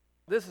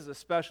This is a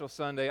special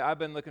Sunday. I've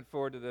been looking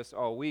forward to this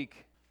all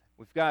week.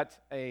 We've got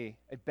a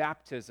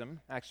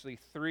baptism, actually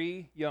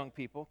 3 young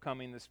people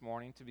coming this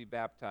morning to be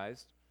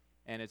baptized.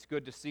 And it's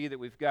good to see that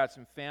we've got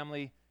some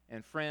family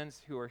and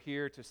friends who are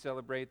here to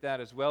celebrate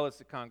that, as well as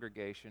the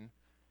congregation.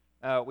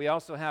 We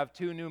also have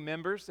 2 new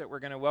members that we're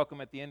going to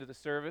welcome at the end of the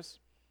service,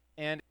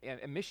 and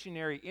a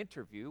missionary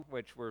interview,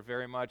 which we're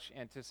very much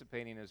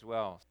anticipating as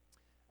well.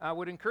 I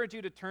would encourage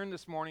you to turn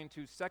this morning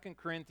to 2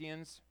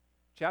 Corinthians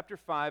chapter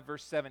 5,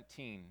 verse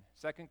 17.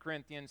 2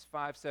 Corinthians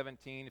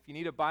 5:17. If you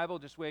need a Bible,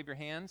 just wave your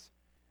hands.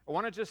 I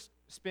want to just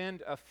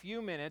spend a few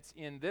minutes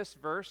in this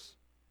verse,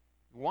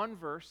 one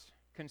verse,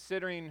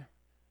 considering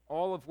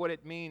all of what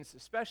it means,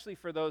 especially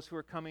for those who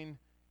are coming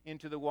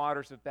into the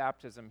waters of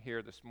baptism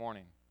here this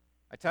morning.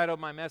 I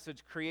titled my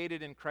message,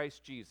 Created in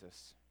Christ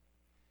Jesus.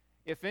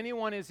 If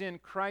anyone is in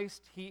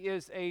Christ, he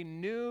is a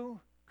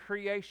new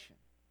creation.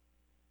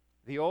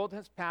 The old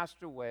has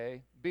passed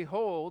away.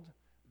 Behold,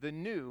 the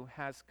new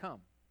has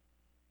come.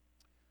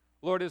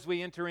 Lord, as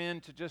we enter in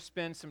to just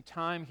spend some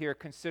time here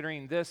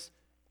considering this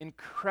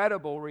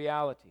incredible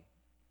reality,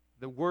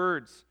 the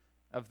words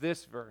of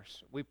this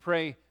verse, we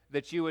pray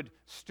that you would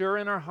stir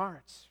in our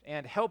hearts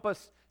and help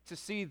us to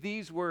see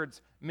these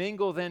words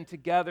mingle then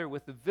together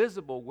with the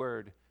visible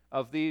word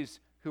of these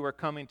who are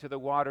coming to the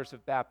waters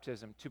of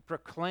baptism, to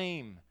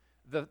proclaim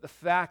the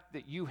fact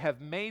that you have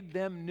made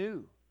them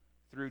new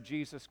through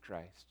Jesus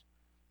Christ.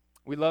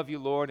 We love you,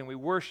 Lord, and we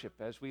worship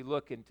as we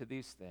look into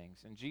these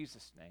things. In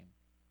Jesus' name,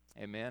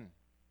 amen.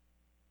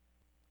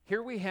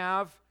 Here we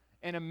have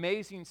an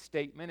amazing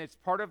statement. It's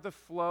part of the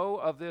flow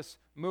of this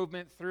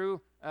movement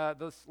through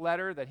this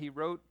letter that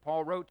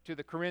Paul wrote to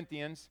the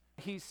Corinthians.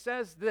 He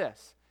says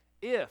this,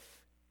 if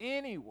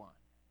anyone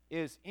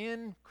is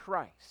in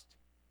Christ,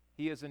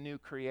 he is a new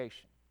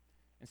creation.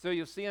 And so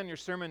you'll see on your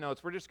sermon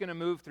notes, we're just going to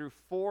move through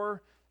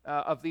 4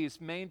 of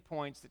these main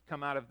points that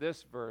come out of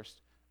this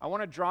verse. I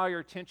want to draw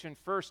your attention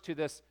first to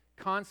this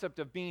concept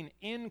of being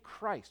in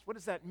Christ. What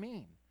does that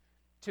mean?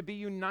 To be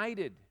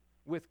united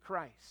with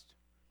Christ.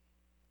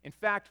 In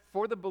fact,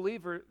 for the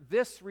believer,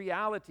 this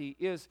reality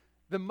is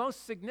the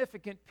most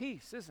significant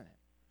piece, isn't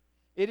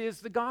it? It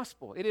is the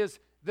gospel. It is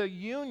the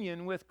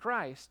union with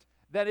Christ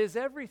that is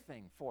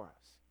everything for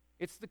us.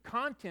 It's the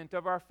content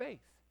of our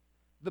faith,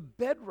 the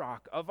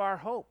bedrock of our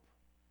hope.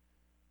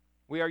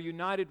 We are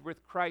united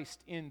with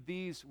Christ in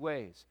these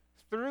ways.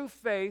 Through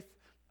faith,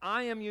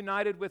 I am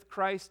united with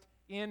Christ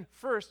in,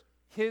 first,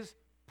 his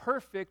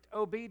perfect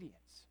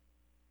obedience.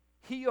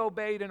 He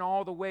obeyed in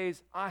all the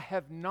ways I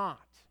have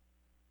not.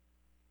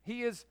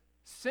 He is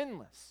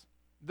sinless,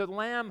 the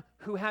Lamb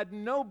who had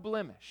no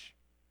blemish.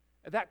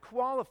 That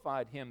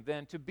qualified him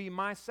then to be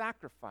my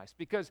sacrifice,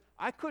 because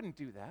I couldn't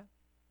do that.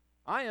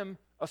 I am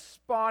a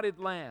spotted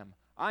lamb.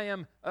 I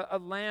am a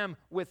lamb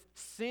with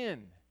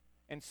sin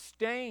and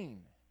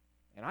stain,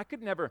 and I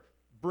could never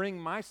bring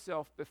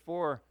myself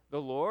before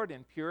the Lord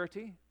in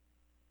purity.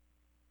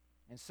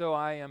 And so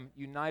I am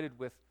united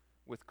with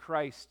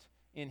Christ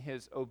in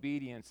his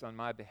obedience on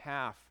my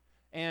behalf,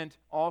 and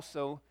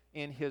also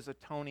in his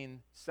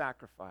atoning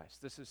sacrifice.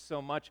 This is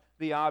so much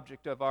the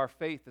object of our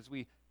faith. As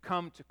we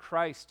come to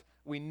Christ,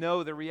 we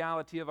know the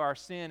reality of our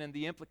sin and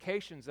the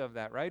implications of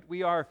that, right?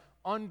 We are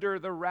under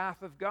the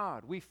wrath of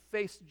God. We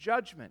face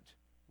judgment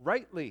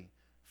rightly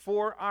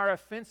for our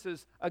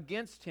offenses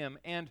against him,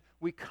 and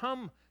we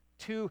come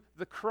to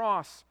the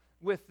cross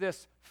with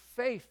this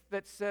faith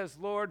that says,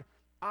 Lord,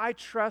 I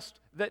trust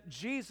that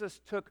Jesus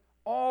took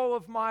all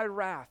of my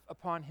wrath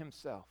upon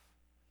himself,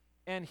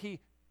 and he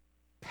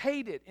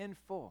paid it in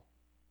full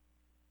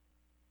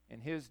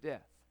in his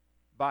death,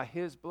 by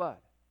his blood.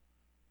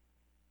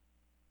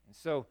 And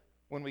so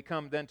when we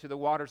come then to the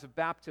waters of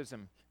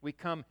baptism, we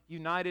come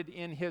united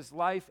in his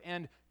life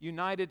and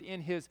united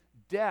in his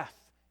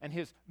death and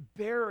his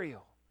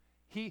burial.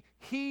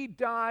 He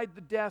died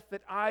the death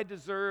that I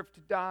deserved to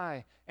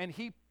die, and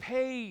he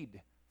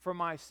paid for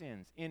my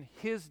sins in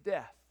his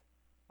death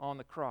on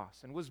the cross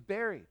and was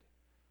buried.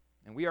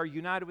 And we are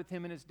united with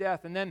him in his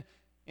death and then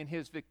in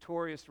his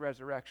victorious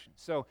resurrection.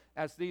 So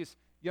as these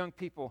young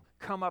people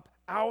come up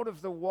out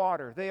of the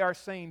water, they are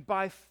saying,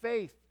 by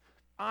faith,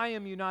 I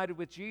am united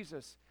with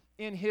Jesus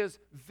in his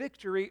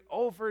victory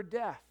over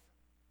death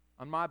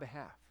on my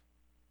behalf.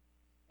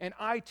 And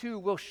I too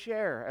will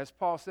share, as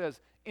Paul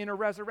says, in a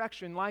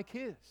resurrection like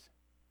his.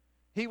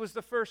 He was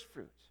the first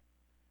fruits.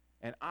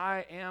 And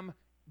I am,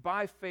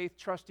 by faith,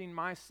 trusting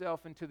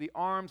myself into the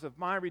arms of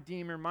my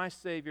Redeemer, my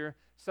Savior,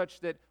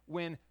 such that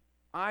when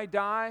I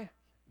die,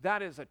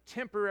 that is a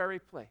temporary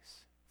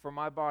place for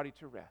my body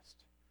to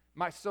rest.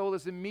 My soul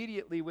is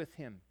immediately with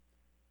him.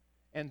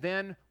 And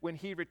then when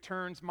he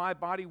returns, my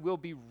body will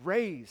be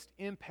raised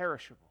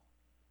imperishable,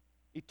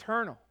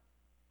 eternal,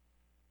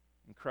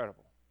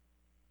 incredible.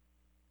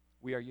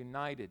 We are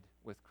united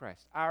with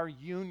Christ. Our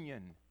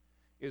union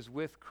is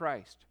with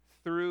Christ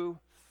through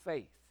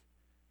faith,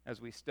 as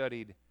we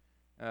studied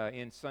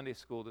in Sunday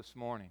school this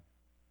morning.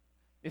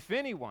 If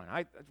anyone,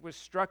 I was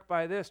struck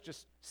by this,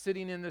 just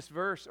sitting in this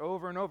verse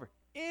over and over.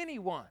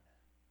 Anyone,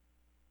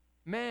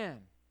 man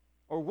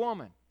or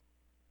woman,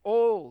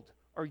 old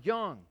or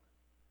young,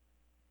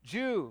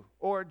 Jew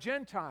or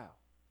Gentile,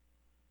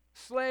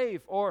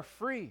 slave or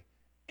free,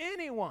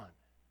 anyone.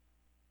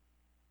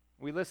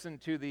 We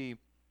listened to the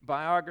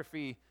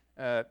biography,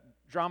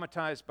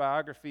 dramatized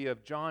biography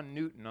of John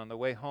Newton on the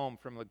way home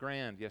from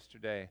LeGrand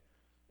yesterday.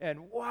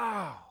 And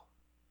wow,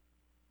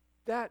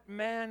 that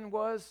man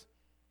was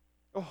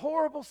a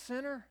horrible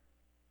sinner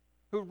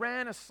who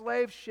ran a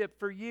slave ship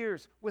for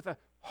years with a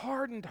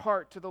hardened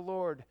heart to the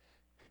Lord.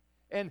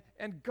 And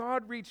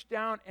God reached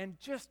down and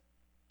just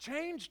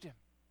changed him.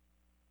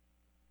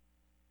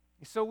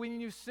 So when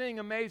you sing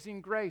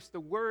Amazing Grace, the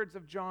words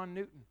of John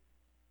Newton,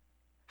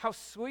 how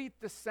sweet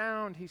the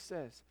sound, he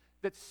says,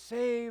 that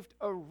saved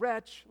a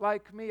wretch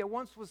like me. I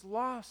once was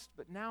lost,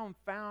 but now am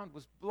found,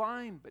 was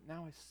blind, but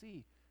now I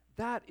see.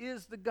 That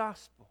is the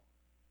gospel.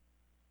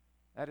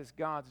 That is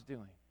God's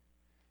doing.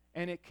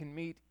 And it can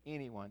meet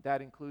anyone.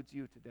 That includes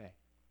you today.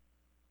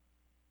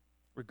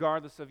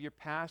 Regardless of your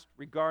past,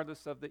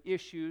 regardless of the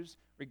issues,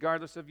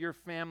 regardless of your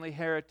family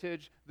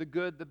heritage, the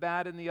good, the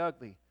bad, and the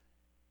ugly.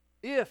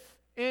 If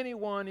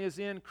anyone is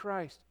in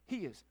Christ,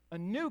 he is a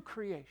new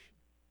creation.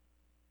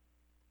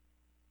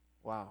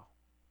 Wow.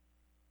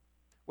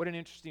 What an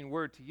interesting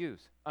word to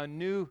use. A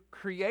new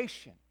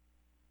creation.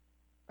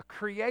 A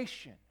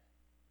creation.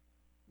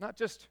 Not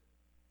just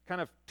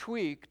kind of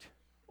tweaked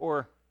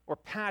or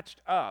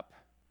patched up.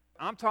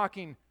 I'm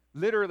talking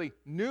literally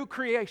new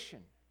creation.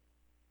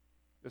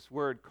 This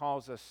word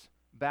calls us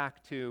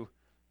back to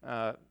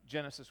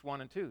Genesis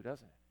 1 and 2,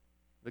 doesn't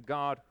it? The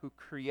God who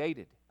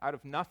created out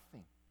of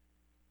nothing.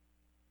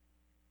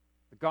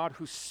 The God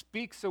who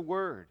speaks a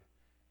word,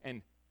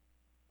 and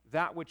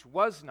that which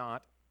was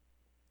not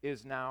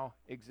is now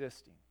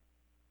existing.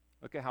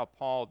 Look at how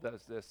Paul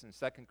does this in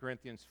 2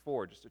 Corinthians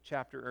 4, just a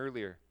chapter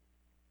earlier.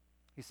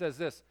 He says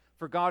this,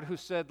 "For God who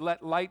said,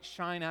 'Let light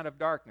shine out of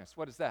darkness.'"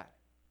 What is that?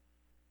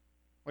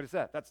 What is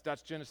that?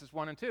 That's Genesis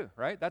 1 and 2,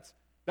 right? That's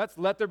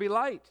let there be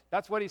light.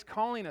 That's what he's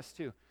calling us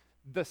to.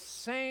 The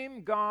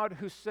same God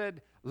who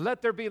said,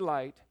 "Let there be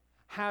light,"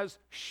 has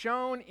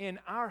shone in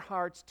our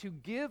hearts to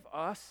give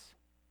us,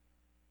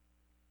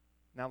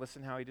 now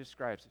listen how he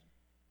describes it,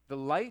 the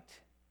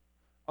light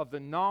of the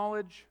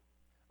knowledge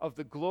of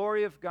the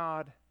glory of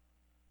God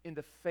in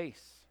the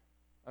face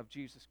of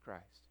Jesus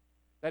Christ.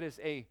 That is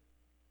a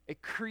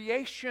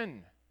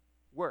creation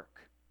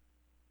work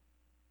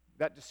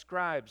that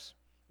describes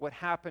what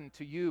happened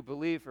to you,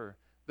 believer,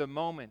 the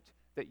moment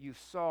that you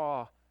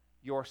saw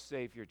your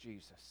Savior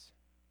Jesus.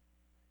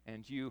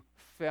 And you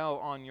fell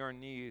on your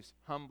knees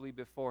humbly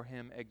before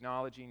him,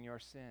 acknowledging your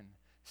sin,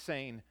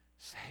 saying,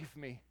 "Save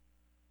me,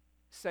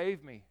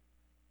 save me.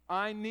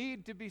 I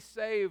need to be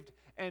saved,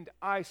 and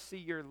I see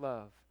your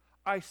love.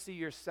 I see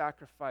your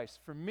sacrifice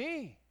for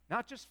me,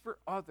 not just for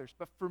others,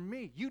 but for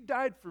me. You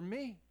died for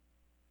me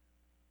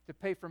to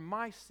pay for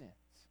my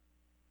sins,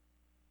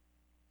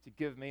 to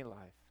give me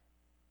life."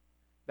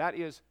 That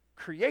is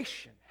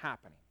creation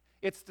happening.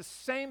 It's the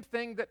same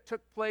thing that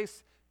took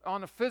place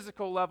on a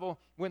physical level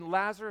when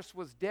Lazarus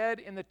was dead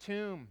in the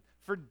tomb.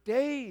 For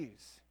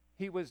days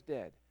he was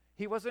dead.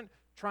 He wasn't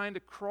trying to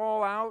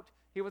crawl out.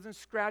 He wasn't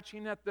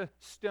scratching at the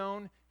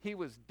stone. He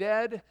was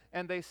dead,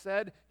 and they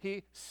said,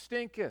 "He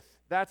stinketh."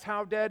 That's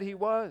how dead he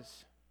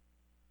was.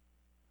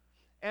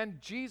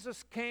 And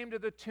Jesus came to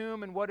the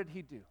tomb, and what did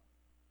he do?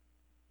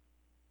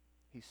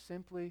 He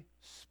simply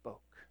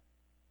spoke.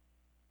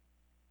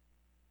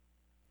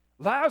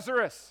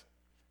 "Lazarus,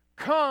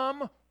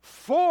 come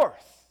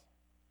forth."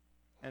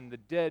 And the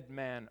dead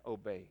man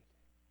obeyed.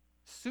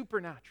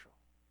 Supernatural.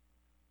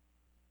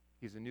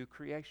 He's a new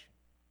creation.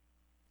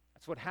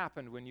 That's what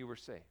happened when you were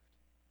saved.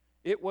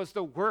 It was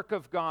the work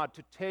of God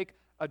to take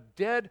a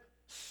dead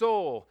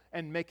soul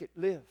and make it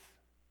live.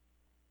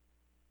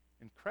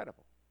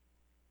 Incredible.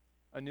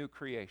 A new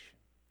creation.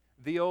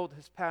 The old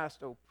has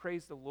passed. Oh,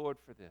 praise the Lord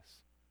for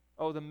this.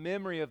 Oh, the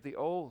memory of the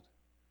old.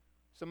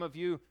 Some of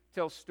you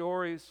tell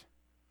stories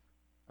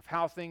of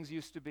how things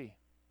used to be.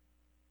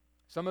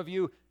 Some of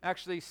you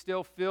actually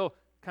still feel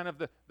kind of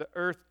the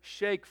earth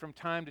shake from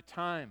time to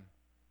time.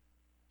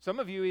 Some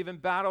of you even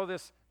battle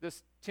this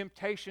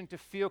temptation to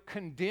feel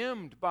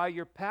condemned by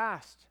your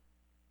past.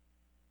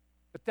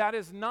 But that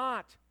is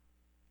not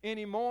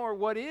anymore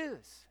what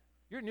is.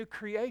 You're a new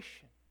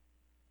creation.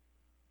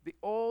 The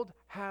old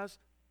has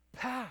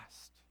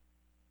passed.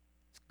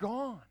 It's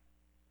gone.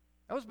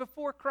 That was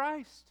before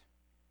Christ.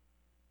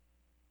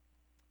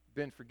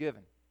 Been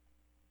forgiven.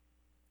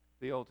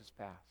 The old has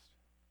passed.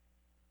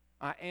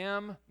 I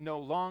am no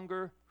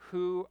longer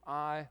who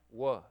I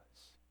was.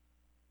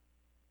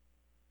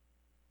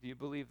 Do you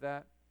believe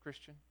that,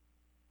 Christian?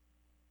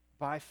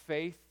 By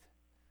faith,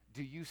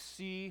 do you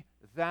see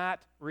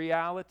that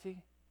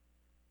reality?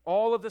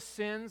 All of the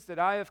sins that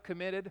I have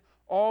committed,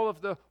 all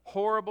of the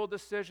horrible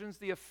decisions,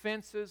 the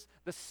offenses,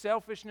 the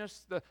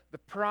selfishness, the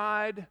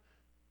pride,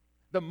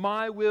 the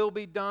my will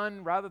be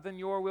done rather than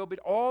your will be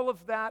done, all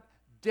of that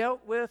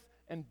dealt with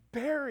and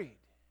buried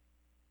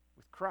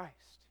with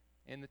Christ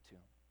in the tomb.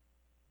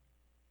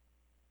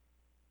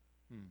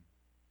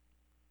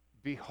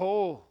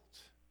 Behold,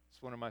 that's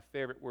It's one of my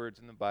favorite words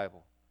in the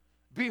Bible.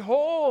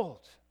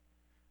 Behold,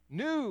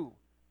 new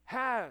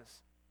has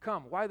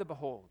come. Why the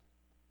behold?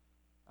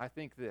 I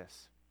think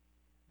this,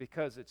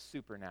 because it's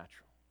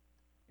supernatural.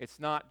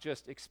 It's not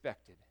just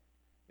expected.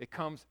 It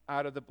comes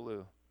out of the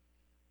blue.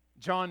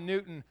 John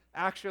Newton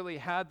actually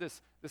had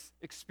this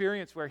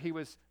experience where he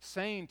was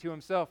saying to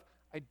himself,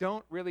 I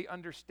don't really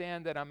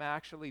understand that I'm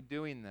actually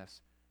doing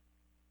this,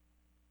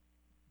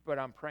 but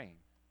I'm praying.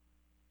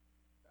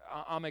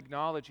 I'm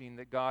acknowledging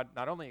that God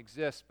not only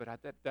exists, but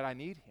that I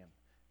need him.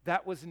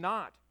 That was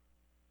not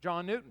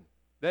John Newton,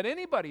 that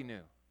anybody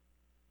knew.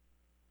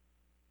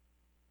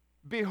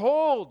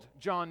 Behold,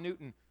 John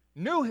Newton,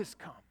 new has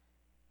come.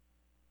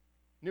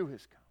 New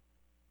has come.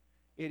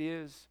 It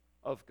is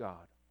of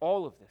God.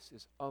 All of this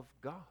is of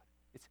God.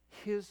 It's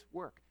his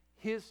work,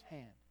 his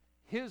hand,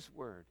 his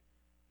word,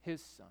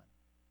 his Son.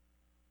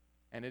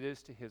 And it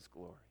is to his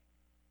glory.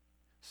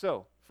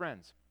 So,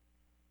 friends,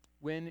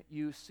 when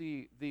you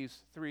see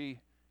these three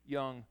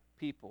young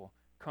people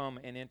come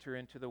and enter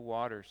into the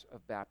waters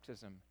of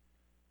baptism,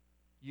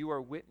 you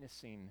are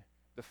witnessing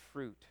the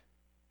fruit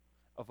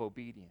of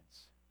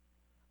obedience,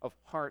 of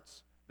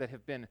hearts that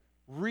have been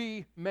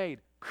remade,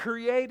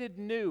 created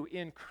new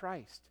in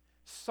Christ,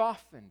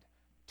 softened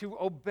to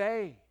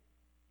obey.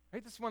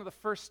 Right? This is one of the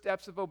first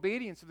steps of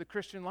obedience of the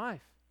Christian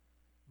life.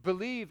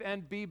 Believe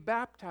and be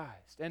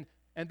baptized. And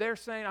they're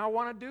saying, I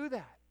want to do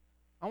that.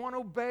 I want to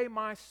obey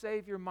my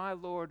Savior, my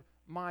Lord,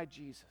 my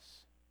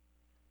Jesus.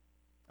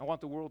 I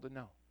want the world to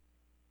know.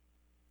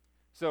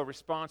 So,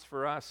 response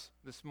for us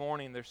this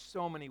morning, there's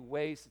so many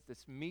ways that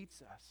this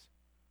meets us.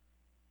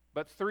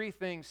 But three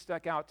things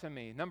stuck out to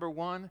me. Number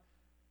one,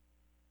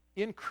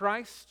 in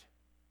Christ,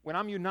 when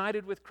I'm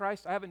united with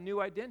Christ, I have a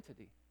new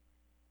identity.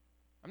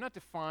 I'm not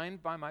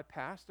defined by my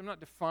past. I'm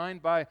not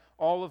defined by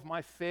all of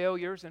my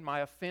failures and my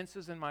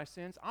offenses and my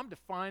sins. I'm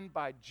defined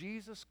by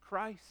Jesus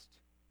Christ.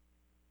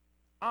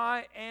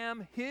 I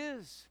am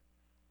his.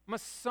 I'm a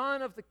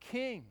son of the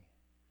King.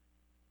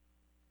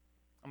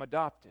 I'm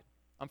adopted.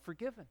 I'm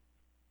forgiven.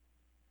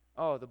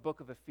 Oh, the book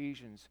of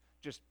Ephesians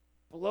just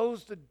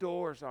blows the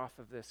doors off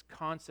of this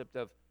concept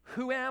of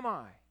who am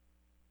I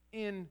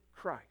in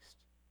Christ?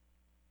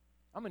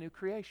 I'm a new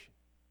creation.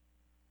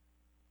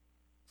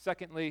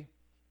 Secondly,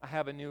 I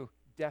have a new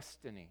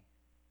destiny.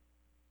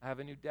 I have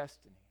a new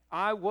destiny.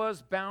 I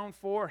was bound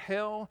for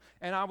hell,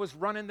 and I was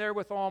running there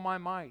with all my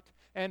might.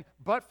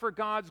 But for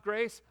God's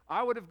grace,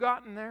 I would have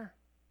gotten there.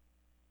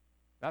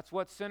 That's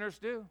what sinners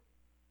do.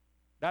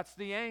 That's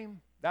the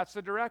aim. That's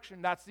the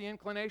direction. That's the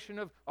inclination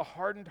of a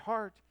hardened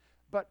heart.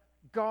 But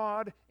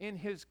God, in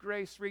his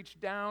grace,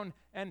 reached down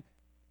and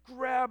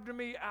grabbed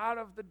me out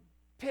of the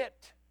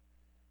pit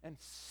and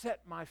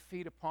set my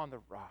feet upon the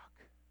rock.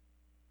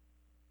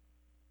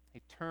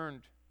 He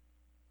turned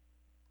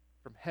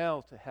from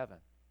hell to heaven.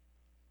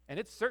 And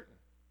it's certain.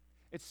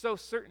 It's so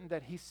certain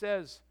that he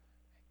says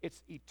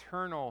it's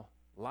eternal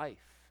life.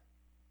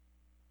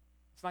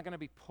 It's not going to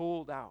be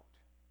pulled out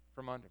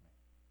from under me.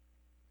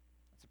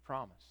 It's a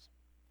promise.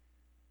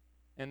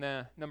 And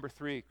then number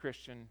three,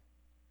 Christian,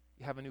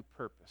 you have a new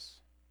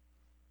purpose.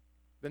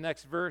 The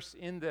next verse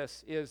in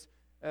this is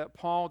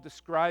Paul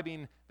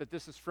describing that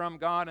this is from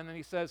God, and then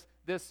he says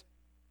this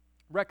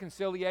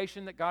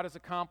reconciliation that God has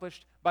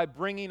accomplished by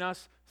bringing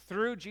us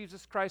through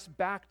Jesus Christ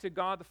back to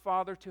God the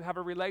Father to have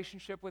a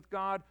relationship with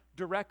God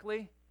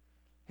directly.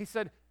 He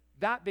said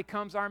that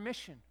becomes our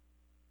mission.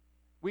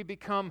 We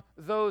become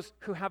those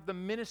who have the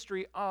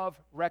ministry of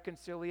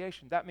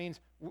reconciliation. That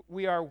means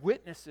we are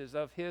witnesses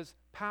of his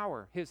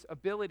power, his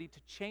ability to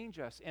change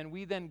us, and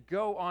we then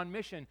go on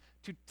mission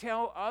to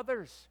tell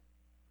others,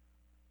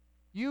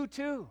 you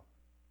too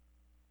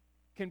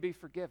can be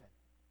forgiven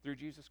through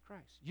Jesus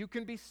Christ. You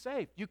can be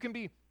saved. You can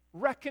be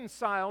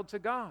reconciled to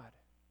God.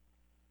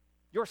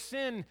 Your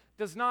sin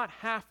does not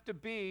have to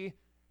be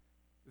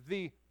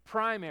the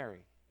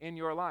primary in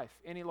your life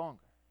any longer.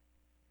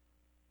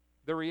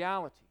 The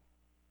reality,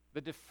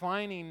 the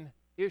defining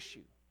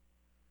issue,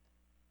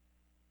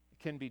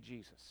 can be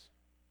Jesus.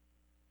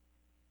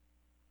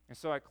 And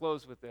so I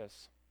close with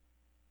this.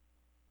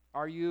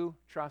 Are you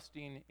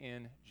trusting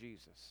in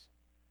Jesus?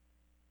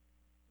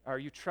 Are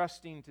you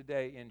trusting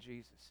today in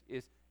Jesus?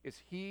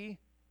 Is he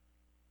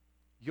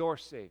your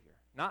Savior?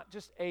 Not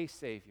just a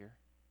Savior,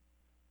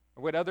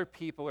 or what other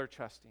people are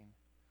trusting.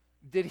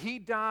 Did he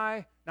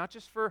die not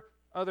just for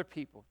other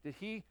people? Did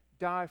he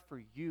die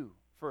for you,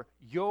 for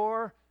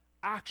your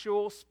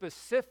actual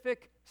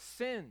specific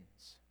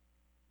sins?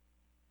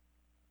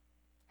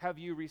 Have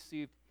you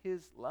received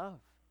his love?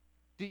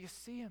 Do you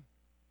see him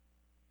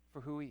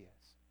for who he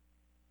is?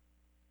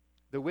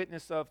 The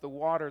witness of the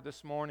water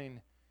this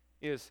morning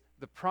is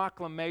the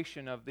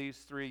proclamation of these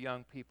three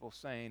young people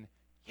saying,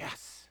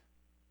 yes,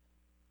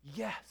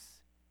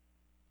 yes,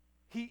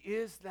 he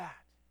is that.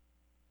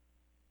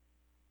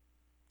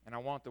 And I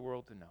want the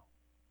world to know.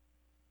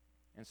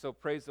 And so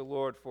praise the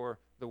Lord for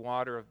the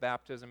water of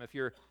baptism. If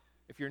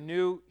you're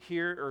new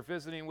here or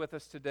visiting with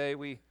us today,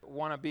 we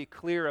want to be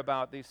clear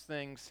about these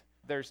things.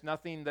 There's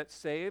nothing that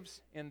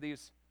saves in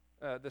these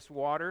this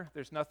water.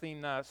 There's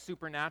nothing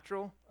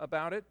supernatural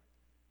about it.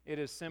 It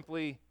is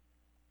simply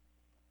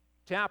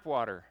tap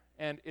water,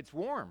 and it's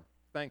warm,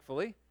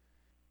 thankfully.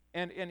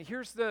 And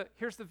here's the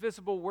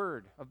visible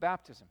word of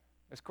baptism.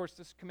 Of course,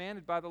 this is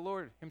commanded by the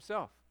Lord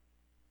himself.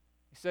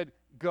 He said,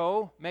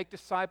 "Go, make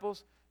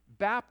disciples,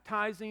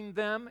 baptizing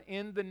them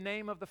in the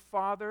name of the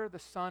Father, the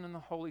Son, and the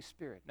Holy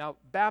Spirit." Now,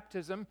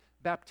 baptism,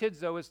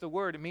 baptizo is the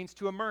word. It means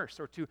to immerse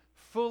or to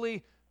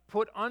fully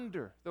put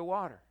under the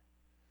water.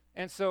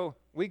 And so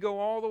we go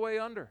all the way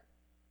under.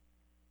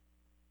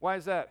 Why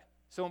is that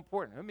so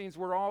important? It means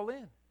we're all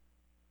in.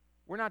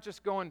 We're not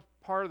just going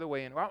part of the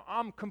way in.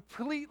 I'm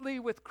completely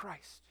with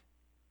Christ.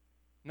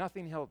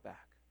 Nothing held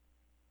back.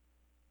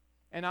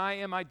 And I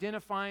am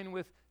identifying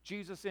with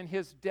Jesus in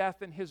his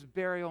death and his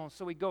burial. And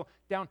so we go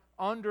down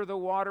under the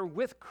water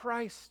with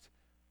Christ.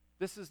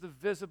 This is the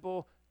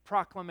visible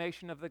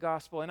proclamation of the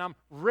gospel. And I'm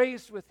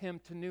raised with him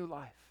to new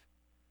life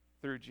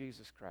through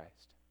Jesus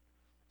Christ.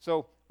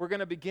 So we're going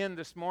to begin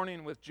this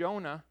morning with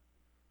Jonah.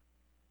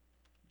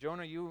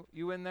 Jonah,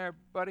 you in there,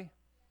 buddy?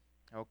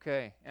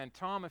 Okay. And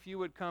Tom, if you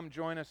would come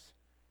join us.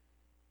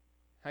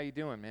 How you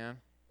doing,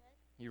 man?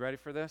 Good. You ready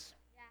for this?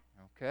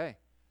 Yeah. Okay.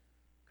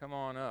 Come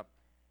on up.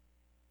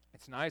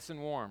 It's nice and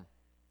warm.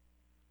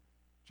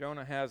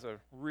 Jonah has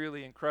a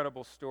really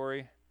incredible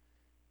story.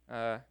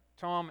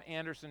 Tom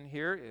Anderson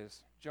here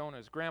is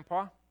Jonah's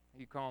grandpa.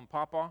 You call him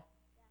Papa?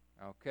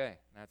 Yeah. Okay,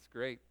 that's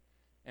great.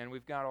 And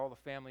we've got all the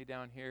family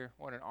down here.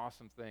 What an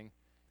awesome thing.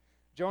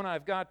 Jonah,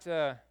 I've got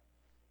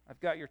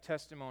your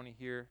testimony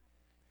here.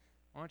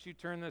 Why don't you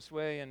turn this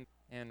way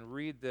and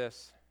read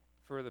this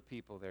for the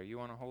people there. You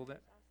want to hold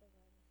it?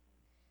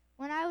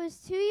 When I was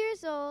 2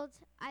 years old,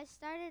 I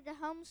started a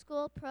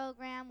homeschool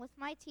program with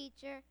my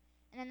teacher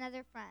and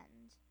another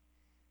friend.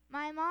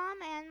 My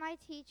mom and my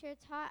teacher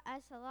taught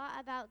us a lot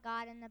about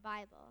God and the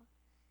Bible.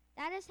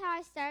 That is how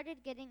I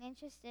started getting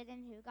interested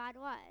in who God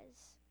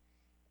was.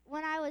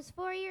 When I was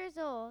 4 years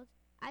old,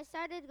 I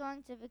started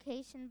going to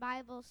Vacation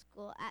Bible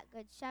School at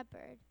Good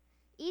Shepherd.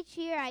 Each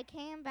year I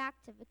came back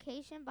to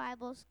Vacation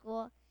Bible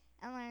School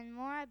and learned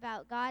more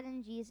about God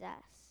and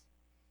Jesus.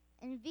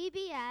 In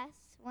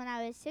VBS, when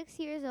I was 6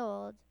 years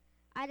old,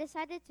 I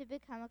decided to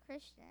become a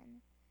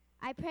Christian.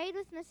 I prayed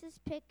with Mrs.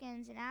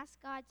 Pickens and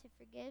asked God to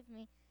forgive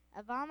me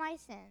of all my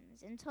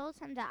sins and told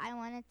him that I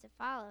wanted to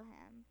follow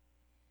him.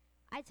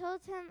 I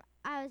told him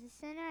I was a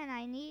sinner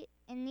and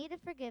in need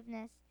of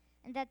forgiveness,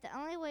 and that the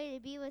only way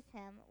to be with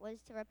him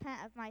was to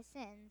repent of my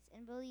sins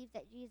and believe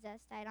that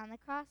Jesus died on the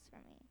cross for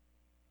me.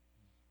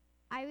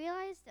 I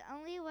realized the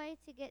only way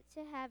to get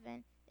to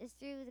heaven is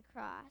through the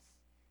cross,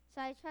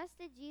 so I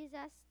trusted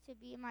Jesus to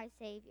be my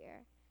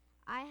Savior.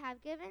 I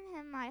have given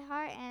him my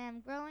heart and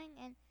am growing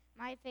in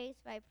my faith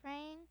by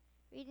praying,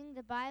 reading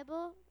the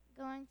Bible,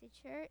 going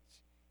to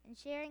church, and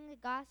sharing the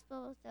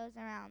gospel with those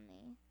around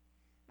me.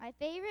 My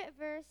favorite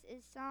verse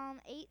is Psalm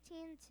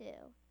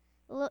 18:2.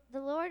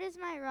 The Lord is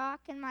my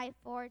rock and my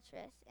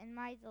fortress and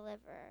my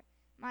deliverer,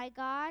 my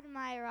God,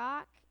 my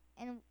rock,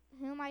 in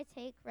whom I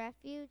take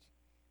refuge,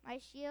 my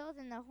shield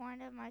and the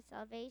horn of my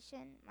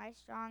salvation, my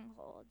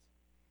stronghold.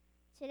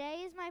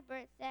 Today is my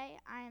birthday.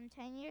 I am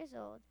 10 years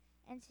old,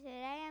 and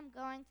today I'm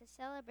going to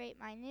celebrate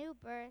my new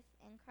birth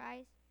in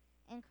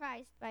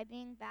Christ by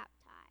being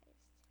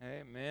baptized.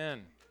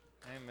 Amen.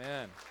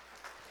 Amen.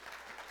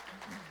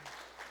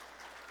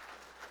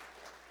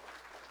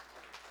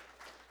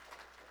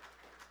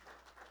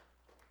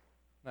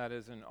 That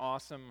is an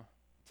awesome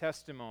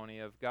testimony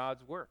of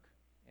God's work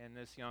in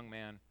this young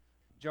man.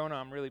 Jonah,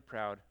 I'm really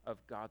proud of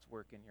God's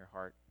work in your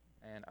heart,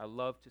 and I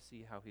love to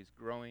see how he's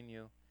growing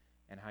you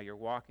and how you're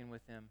walking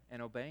with him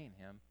and obeying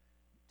him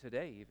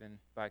today, even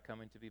by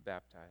coming to be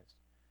baptized.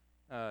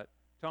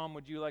 Tom,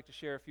 would you like to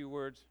share a few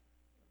words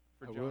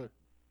for Jonah? Would.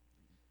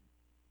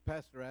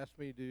 Pastor asked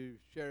me to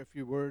share a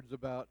few words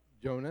about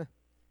Jonah.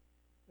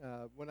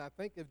 When I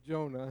think of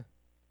Jonah,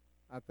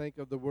 I think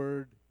of the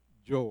word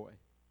joy.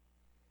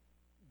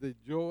 The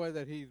joy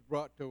that he's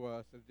brought to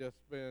us has just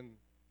been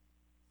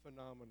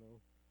phenomenal.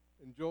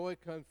 And joy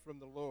comes from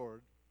the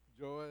Lord.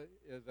 Joy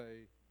is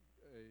a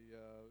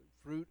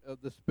fruit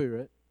of the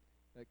Spirit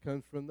that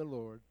comes from the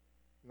Lord.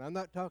 And I'm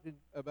not talking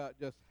about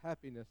just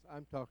happiness.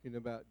 I'm talking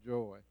about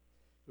joy.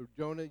 So,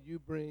 Jonah, you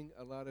bring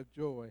a lot of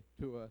joy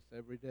to us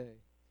every day.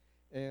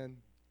 And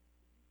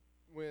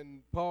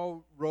when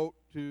Paul wrote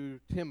to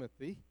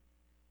Timothy,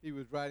 he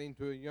was writing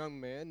to a young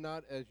man,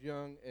 not as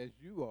young as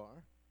you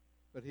are,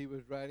 but he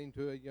was writing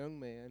to a young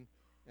man,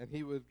 and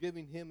he was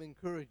giving him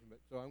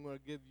encouragement. So I'm going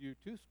to give you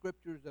two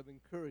scriptures of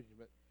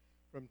encouragement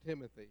from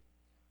Timothy.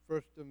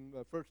 First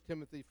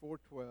Timothy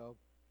 4:12,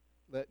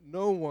 let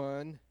no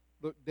one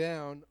look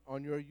down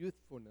on your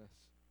youthfulness,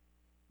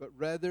 but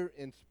rather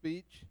in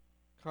speech,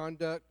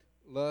 conduct,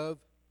 love,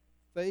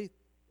 faith,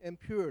 and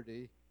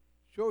purity,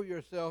 show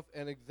yourself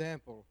an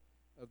example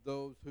of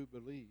those who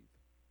believe.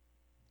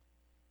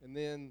 And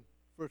then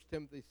 1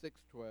 Timothy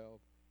 6:12,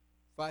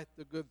 fight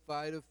the good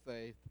fight of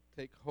faith,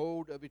 take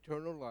hold of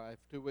eternal life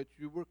to which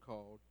you were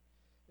called,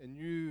 and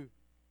you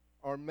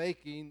are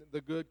making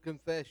the good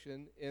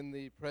confession in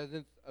the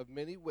presence of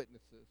many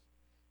witnesses,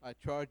 I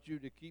charge you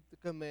to keep the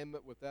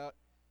commandment without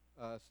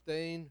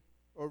stain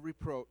or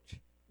reproach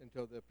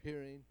until the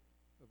appearing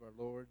of our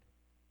Lord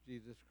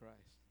Jesus Christ.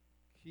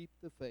 Keep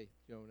the faith,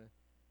 Jonah.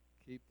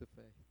 Keep the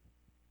faith.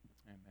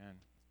 Amen.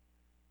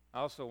 I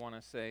also want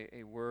to say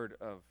a word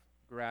of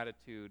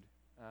gratitude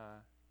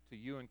to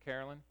you and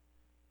Carolyn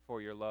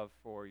for your love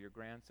for your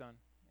grandson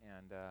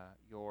and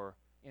your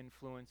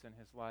influence in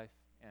his life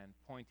and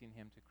pointing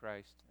him to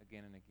Christ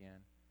again and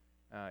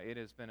again. It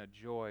has been a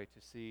joy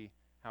to see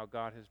how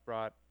God has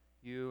brought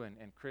you and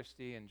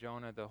Christy and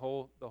Jonah, the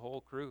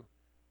whole crew,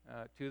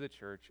 to the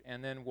church,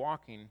 and then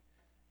walking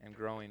and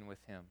growing with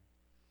him.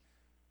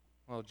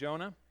 Well,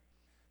 Jonah,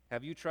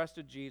 have you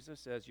trusted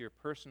Jesus as your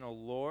personal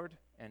Lord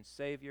and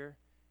Savior,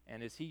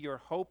 and is he your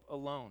hope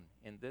alone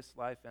in this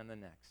life and the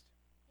next?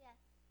 Yes.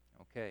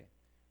 Okay.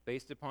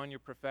 Based upon your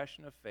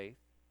profession of faith,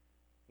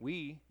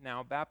 we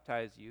now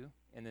baptize you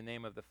in the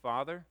name of the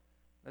Father,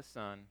 the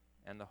Son,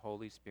 and the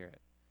Holy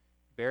Spirit,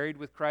 buried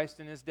with Christ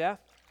in his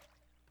death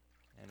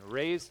and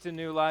raised to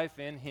new life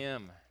in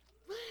him.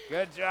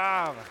 Good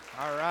job.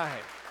 All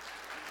right.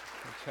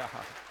 Good job.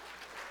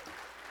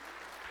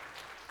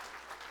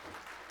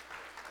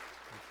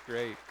 That's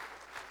great.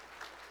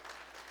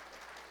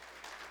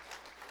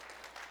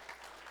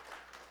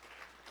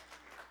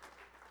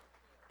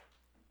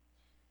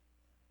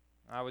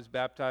 I was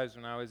baptized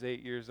when I was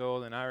 8 years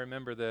old, and I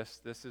remember this.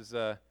 This is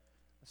a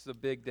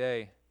big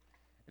day.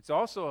 It's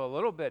also a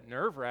little bit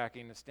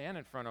nerve-wracking to stand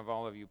in front of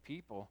all of you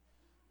people.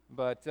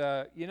 But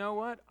you know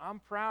what? I'm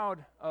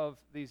proud of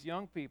these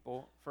young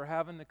people for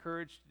having the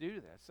courage to do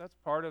this. That's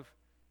part of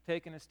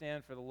taking a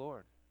stand for the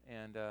Lord.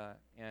 And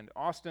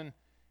Austin,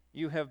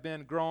 you have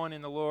been growing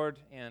in the Lord,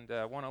 and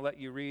I want to let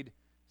you read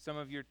some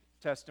of your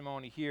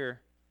testimony here.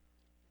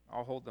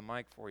 I'll hold the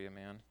mic for you,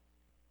 man.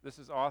 This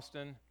is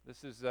Austin.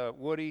 This is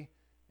Woody.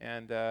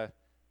 And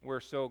we're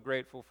so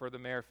grateful for the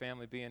Mayer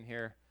family being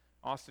here.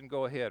 Austin,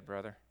 go ahead,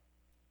 brother.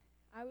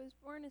 I was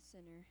born a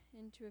sinner.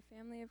 Into a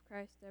family of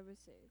Christ I was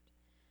saved.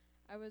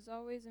 I was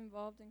always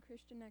involved in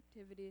Christian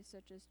activities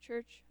such as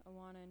church,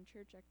 Awana, and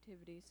church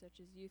activities such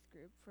as youth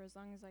group for as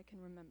long as I can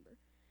remember.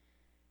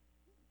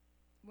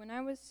 When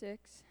I was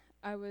 6,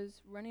 I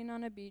was running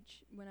on a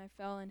beach when I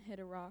fell and hit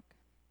a rock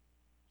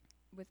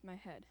with my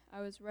head.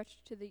 I was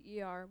rushed to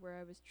the ER where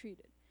I was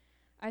treated.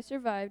 I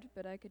survived,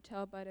 but I could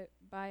tell by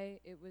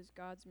it was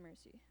God's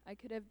mercy. I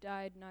could have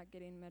died not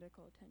getting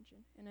medical attention,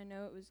 and I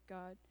know it was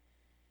God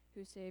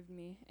who saved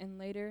me, and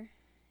later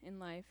in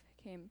life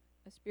came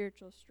a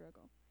spiritual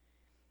struggle.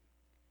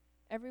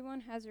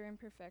 Everyone has their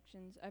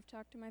imperfections. I've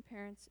talked to my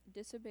parents,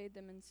 disobeyed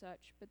them and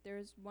such, but there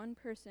is one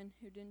person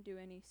who didn't do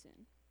any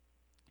sin.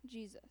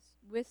 Jesus.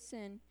 With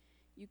sin,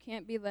 you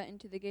can't be let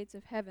into the gates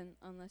of heaven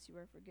unless you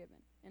are forgiven.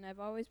 And I've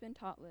always been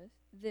taught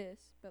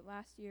this, but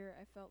last year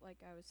I felt like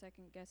I was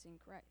second-guessing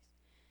Christ.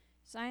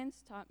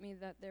 Science taught me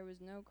that there was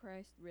no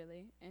Christ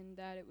really, and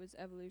that it was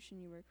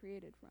evolution you were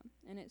created from,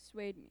 and it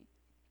swayed me.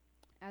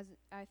 As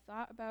I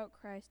thought about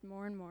Christ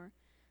more and more,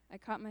 I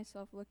caught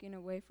myself looking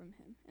away from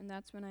him, and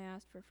that's when I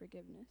asked for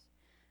forgiveness.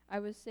 I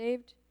was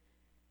saved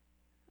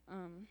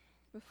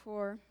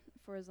before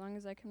for as long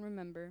as I can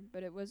remember,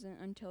 but it wasn't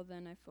until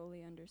then I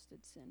fully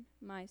understood sin,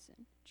 my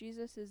sin.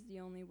 Jesus is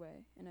the only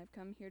way, and I've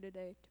come here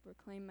today to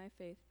proclaim my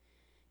faith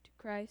to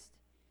Christ,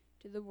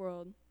 to the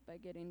world, by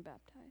getting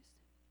baptized.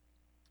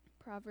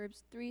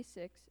 Proverbs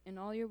 3:6, in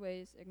all your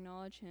ways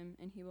acknowledge him,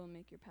 and he will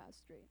make your path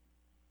straight.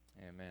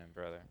 Amen,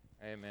 brother.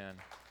 Amen.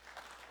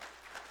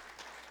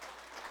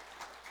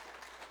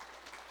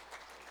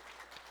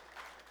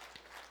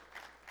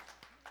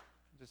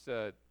 Just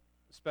a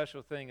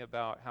special thing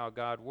about how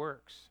God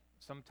works.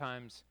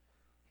 Sometimes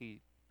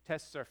he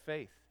tests our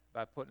faith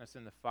by putting us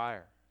in the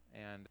fire.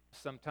 And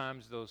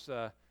sometimes those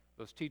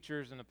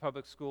teachers in the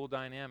public school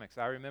dynamics,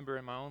 I remember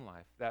in my own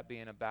life that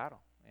being a battle.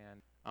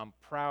 And I'm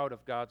proud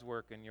of God's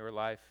work in your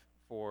life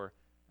for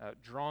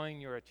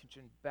drawing your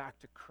attention back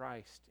to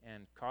Christ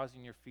and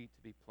causing your feet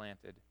to be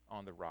planted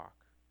on the rock.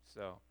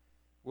 So,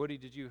 Woody,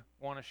 did you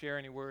want to share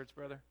any words,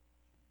 brother?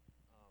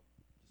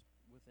 Just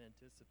with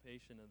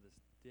anticipation of this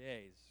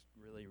day, it's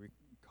really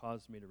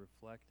caused me to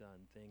reflect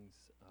on things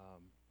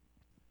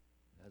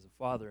as a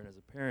father and as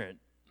a parent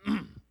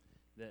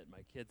that my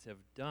kids have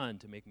done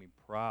to make me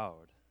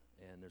proud.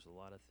 And there's a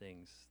lot of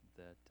things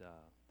that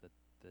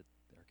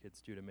our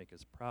kids do to make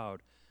us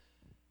proud.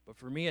 But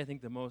for me, I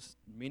think the most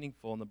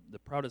meaningful and the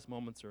proudest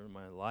moments are in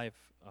my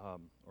life,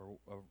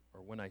 or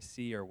when I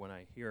see or when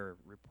I hear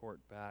report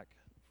back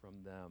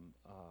from them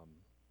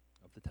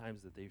of the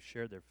times that they've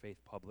shared their faith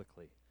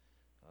publicly,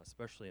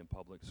 especially in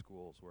public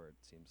schools where it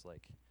seems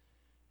like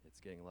it's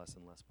getting less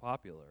and less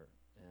popular.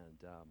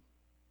 And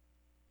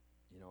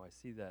I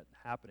see that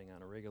happening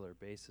on a regular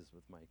basis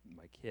with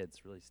my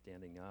kids, really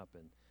standing up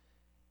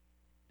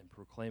and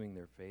proclaiming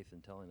their faith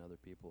and telling other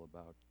people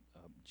about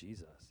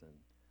Jesus. And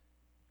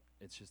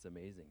it's just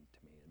amazing to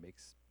me. It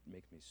makes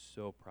me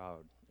so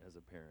proud as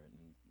a parent,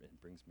 and it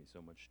brings me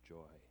so much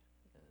joy.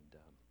 And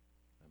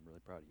I'm really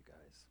proud of you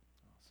guys.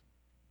 Awesome.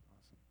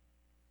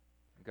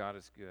 God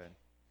is good.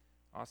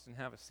 Austin,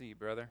 have a seat,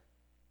 brother.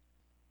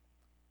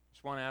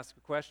 Just want to ask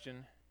a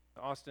question.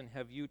 Austin,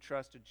 have you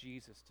trusted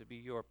Jesus to be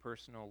your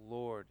personal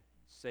Lord,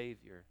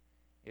 Savior?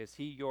 Is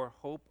he your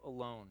hope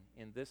alone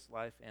in this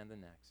life and the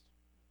next?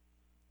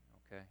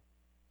 Okay.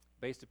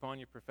 Based upon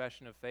your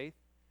profession of faith,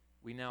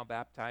 we now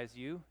baptize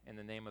you in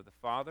the name of the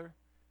Father,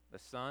 the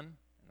Son,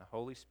 and the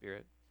Holy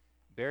Spirit,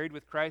 buried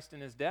with Christ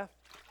in his death,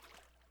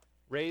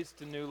 raised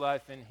to new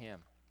life in him.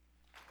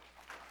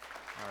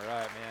 All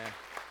right, man.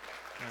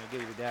 I'm going to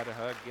give your dad a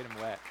hug. Get him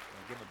wet.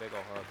 Give him a big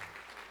old hug.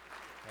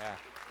 Yeah.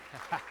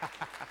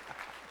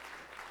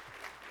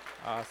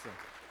 Awesome.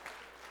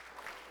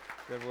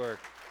 Good work.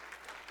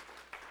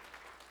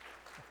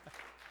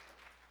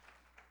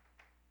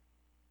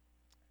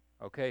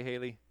 Okay,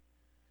 Haley.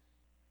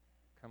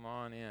 Come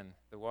on in.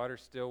 The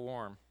water's still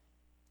warm.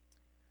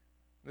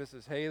 This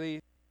is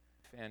Haley,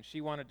 and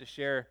she wanted to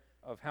share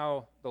of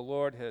how the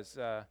Lord has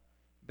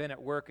been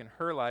at work in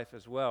her life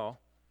as well.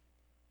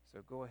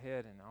 So go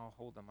ahead, and I'll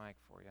hold the mic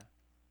for you.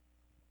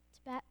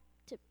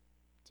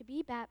 To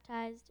be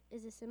baptized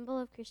is a symbol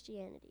of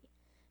Christianity,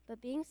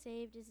 but being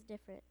saved is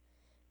different,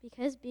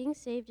 because being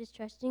saved is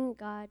trusting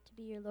God to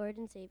be your Lord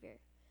and Savior.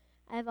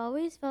 I have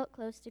always felt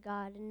close to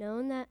God and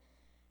known that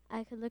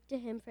I could look to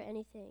him for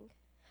anything.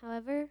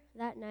 However,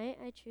 that night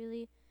I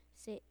truly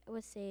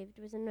was saved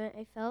was the night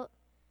I felt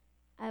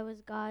I was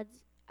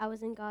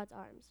in God's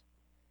arms.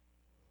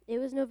 It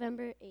was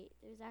November 8th.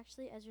 It was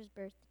actually Ezra's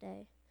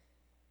birthday.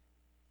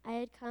 I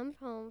had come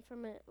home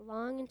from a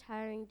long and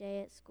tiring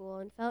day at school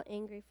and felt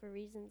angry for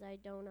reasons I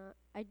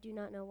do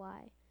not know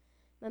why.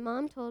 My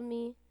mom told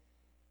me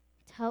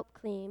to help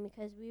clean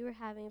because we were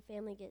having a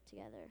family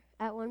get-together.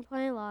 At one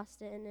point I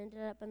lost it and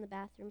ended up on the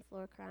bathroom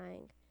floor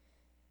crying.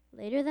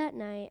 Later that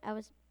night,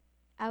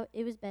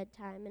 it was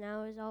bedtime,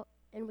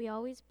 and we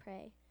always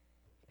pray.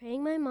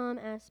 Praying, my mom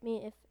asked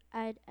me if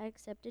I'd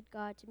accepted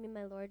God to be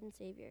my Lord and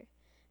Savior.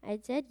 I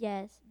had said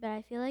yes, but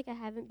I feel like I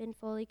haven't been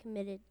fully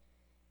committed,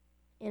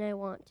 and I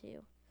want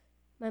to.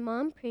 My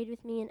mom prayed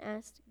with me and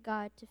asked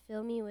God to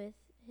fill me with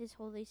his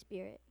Holy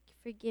Spirit,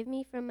 forgive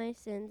me from my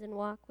sins, and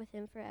walk with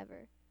him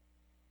forever.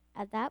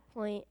 At that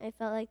point, I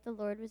felt like the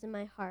Lord was in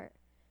my heart.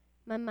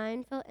 My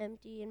mind felt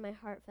empty, and my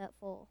heart felt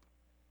full.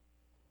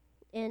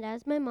 And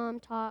as my mom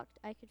talked,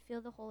 I could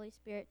feel the Holy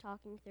Spirit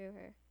talking through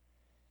her.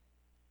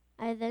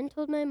 I then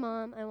told my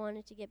mom I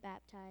wanted to get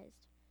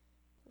baptized.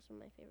 That's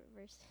one of my favorite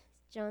verses.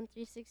 John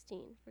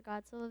 3:16. For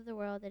God so loved the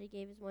world that he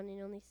gave his one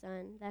and only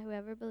Son, that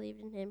whoever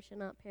believed in him shall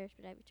not perish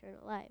but have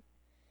eternal life.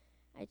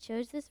 I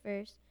chose this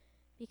verse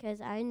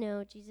because I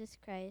know through Jesus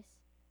Christ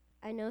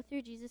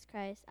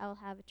I will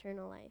have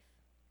eternal life.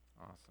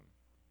 Awesome.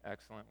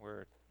 Excellent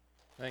word.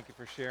 Thank you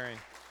for sharing.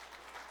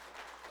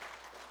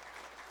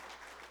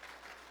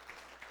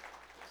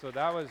 So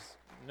that was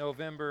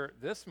November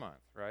this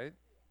month, right?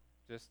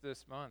 Just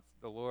this month,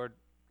 the Lord,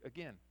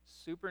 again,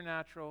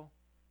 supernatural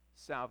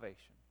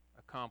salvation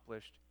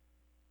accomplished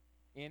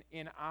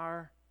in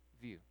our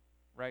view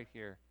right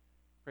here.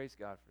 Praise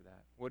God for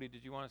that. Woody,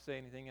 did you want to say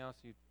anything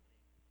else? You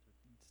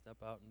Step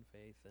out in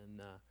faith,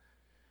 and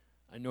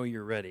I know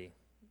you're ready.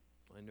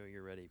 I know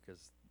you're ready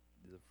because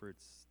the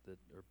fruits that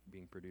are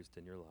being produced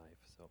in your life.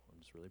 So I'm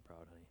just really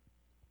proud, honey.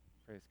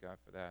 Praise God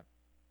for that.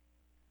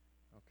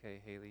 Okay,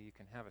 Haley, you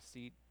can have a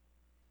seat.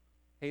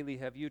 Haley,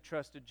 have you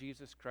trusted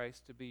Jesus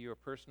Christ to be your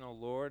personal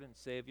Lord and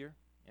Savior?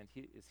 And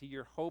is he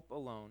your hope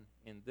alone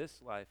in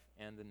this life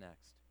and the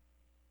next?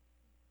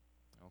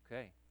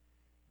 Okay.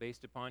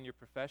 Based upon your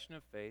profession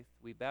of faith,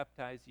 we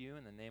baptize you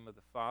in the name of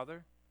the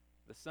Father,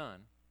 the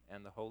Son,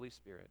 and the Holy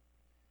Spirit,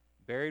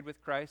 buried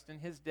with Christ in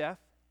his death,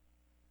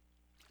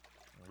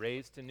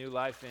 raised to new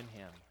life in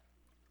him.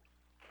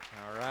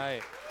 All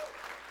right.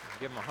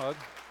 Give him a hug.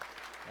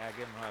 Yeah,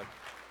 give him a hug.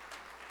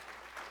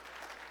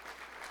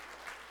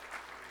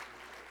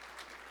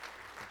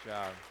 Good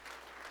job.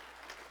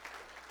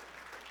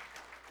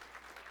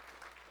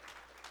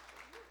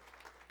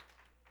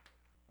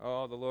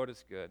 Oh, the Lord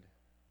is good.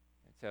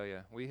 I tell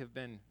you, we have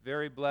been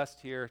very blessed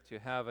here to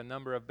have a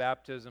number of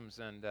baptisms,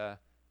 and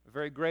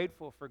very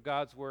grateful for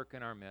God's work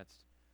in our midst.